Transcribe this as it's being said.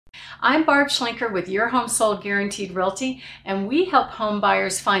I'm Barb Schlinker with Your Home Sold Guaranteed Realty, and we help home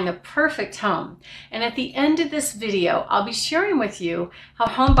buyers find the perfect home. And at the end of this video, I'll be sharing with you how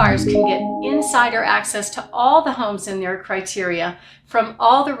home buyers can get insider access to all the homes in their criteria from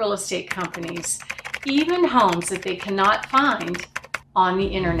all the real estate companies, even homes that they cannot find on the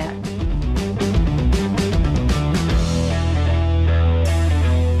internet.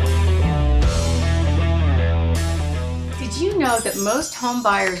 Did you know that most home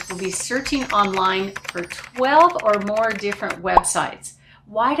buyers will be searching online for 12 or more different websites?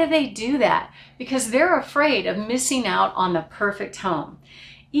 Why do they do that? Because they're afraid of missing out on the perfect home.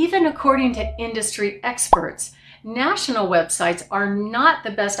 Even according to industry experts, national websites are not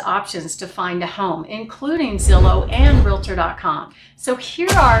the best options to find a home, including Zillow and Realtor.com. So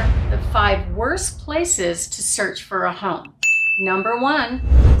here are the 5 worst places to search for a home. Number 1,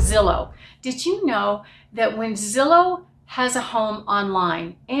 Zillow. Did you know that when Zillow has a home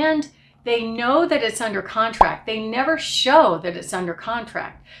online and they know that it's under contract, they never show that it's under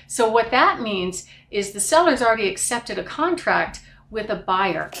contract? So what that means is the seller's already accepted a contract with a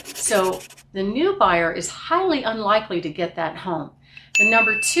buyer. So the new buyer is highly unlikely to get that home. The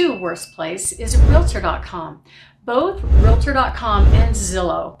number 2 worst place is Realtor.com. Both Realtor.com and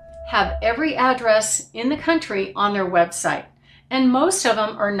Zillow have every address in the country on their website. And most of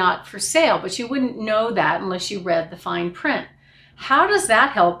them are not for sale, but you wouldn't know that unless you read the fine print. How does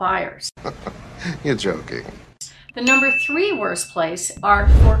that help buyers? You're joking. The number 3 worst place are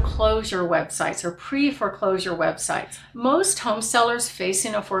foreclosure websites or pre-foreclosure websites. Most home sellers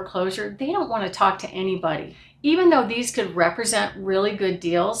facing a foreclosure, they don't want to talk to anybody. Even though these could represent really good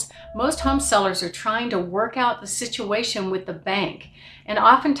deals, most home sellers are trying to work out the situation with the bank. And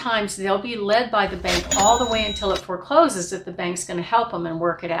oftentimes they'll be led by the bank all the way until it forecloses if the bank's going to help them and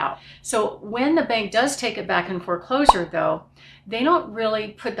work it out. So when the bank does take it back in foreclosure though, they don't really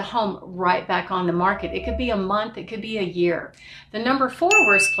put the home right back on the market. It could be a month, it could be a year. The number 4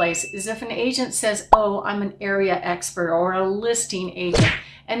 worst place is if an agent says, oh, I'm an area expert or a listing agent.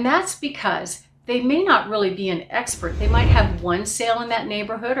 And that's because they may not really be an expert. They might have one sale in that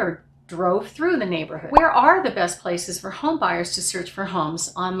neighborhood or drove through the neighborhood. Where are the best places for home buyers to search for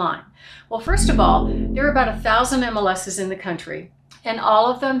homes online? Well, first of all, there are about 1,000 MLSs in the country, and all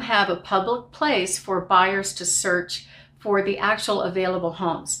of them have a public place for buyers to search for the actual available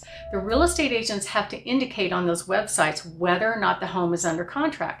homes. The real estate agents have to indicate on those websites whether or not the home is under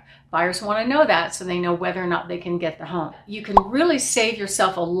contract. Buyers want to know that so they know whether or not they can get the home. You can really save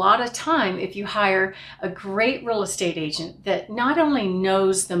yourself a lot of time if you hire a great real estate agent that not only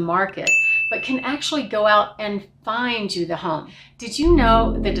knows the market, but can actually go out and find you the home. Did you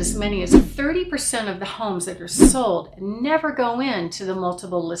know that as many as 30% of the homes that are sold never go into the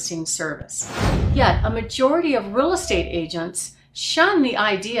multiple listing service? Yet a majority of real estate agents shun the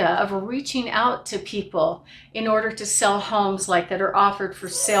idea of reaching out to people in order to sell homes like that are offered for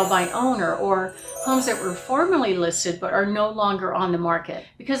sale by owner or homes that were formerly listed but are no longer on the market,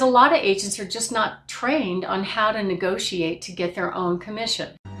 because a lot of agents are just not trained on how to negotiate to get their own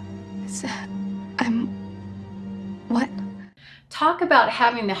commission. What? Talk about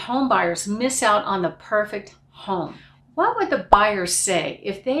having the home buyers miss out on the perfect home. What would the buyers say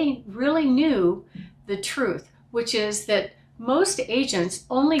if they really knew the truth, which is that most agents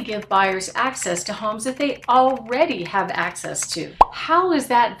only give buyers access to homes that they already have access to? How is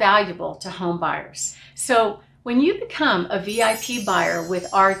that valuable to home buyers? So when you become a VIP buyer with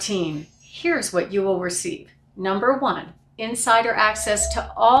our team, here's what you will receive. Number 1, insider access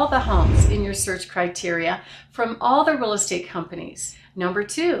to all the homes in your search criteria from all the real estate companies. Number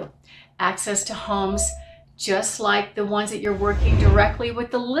 2, access to homes just like the ones that you're working directly with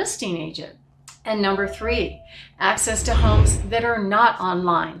the listing agent. And number 3, access to homes that are not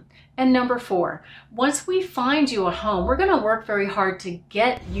online. And number 4, once we find you a home, we're going to work very hard to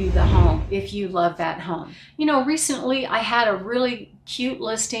get you the home if you love that home. You know, recently I had a really cute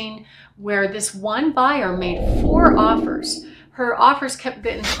listing where this one buyer made 4 offers. Her offers kept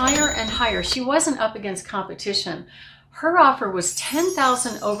getting higher and higher. She wasn't up against competition. Her offer was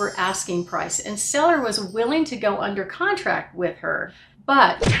 $10,000 over asking price, and seller was willing to go under contract with her.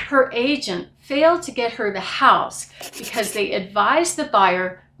 But her agent failed to get her the house because they advised the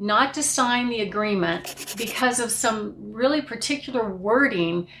buyer not to sign the agreement because of some really particular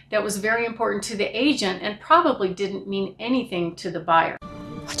wording that was very important to the agent and probably didn't mean anything to the buyer.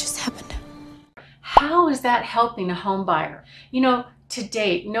 What just happened? How is that helping a home buyer? You know, to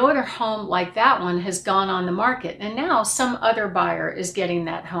date, no other home like that one has gone on the market, and now some other buyer is getting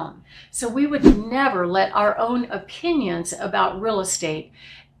that home. So we would never let our own opinions about real estate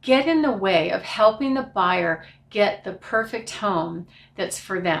get in the way of helping the buyer get the perfect home that's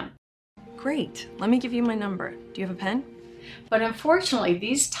for them. Great. Let me give you my number. Do you have a pen? But unfortunately,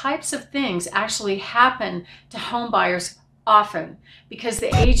 these types of things actually happen to home buyers often because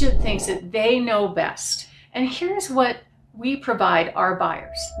the agent thinks that they know best. And here's what we provide our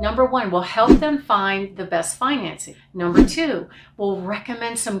buyers. Number one, we'll help them find the best financing. Number two, we'll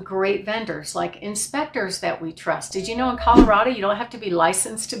recommend some great vendors like inspectors that we trust. Did you know in Colorado you don't have to be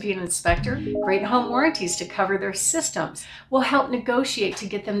licensed to be an inspector? Great home warranties to cover their systems. We'll help negotiate to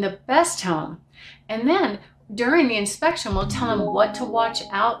get them the best home. And then during the inspection, we'll tell them what to watch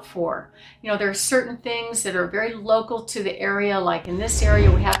out for. You know, there are certain things that are very local to the area, like in this area,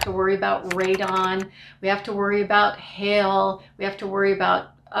 we have to worry about radon, we have to worry about hail, we have to worry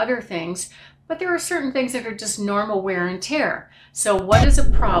about other things, but there are certain things that are just normal wear and tear. So what is a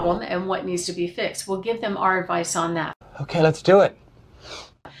problem and what needs to be fixed? We'll give them our advice on that. Okay, let's do it.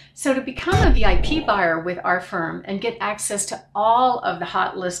 So to become a VIP buyer with our firm and get access to all of the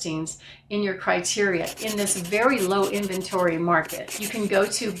hot listings in your criteria in this very low inventory market, you can go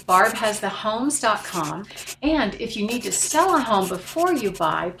to barbhasthehomes.com. And if you need to sell a home before you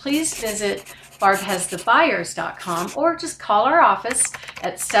buy, please visit barbhasthebuyers.com or just call our office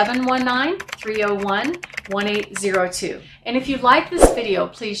at 719-301-1802. And if you like this video,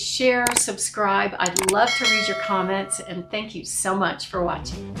 please share, subscribe. I'd love to read your comments, and thank you so much for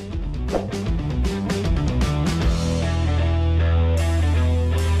watching.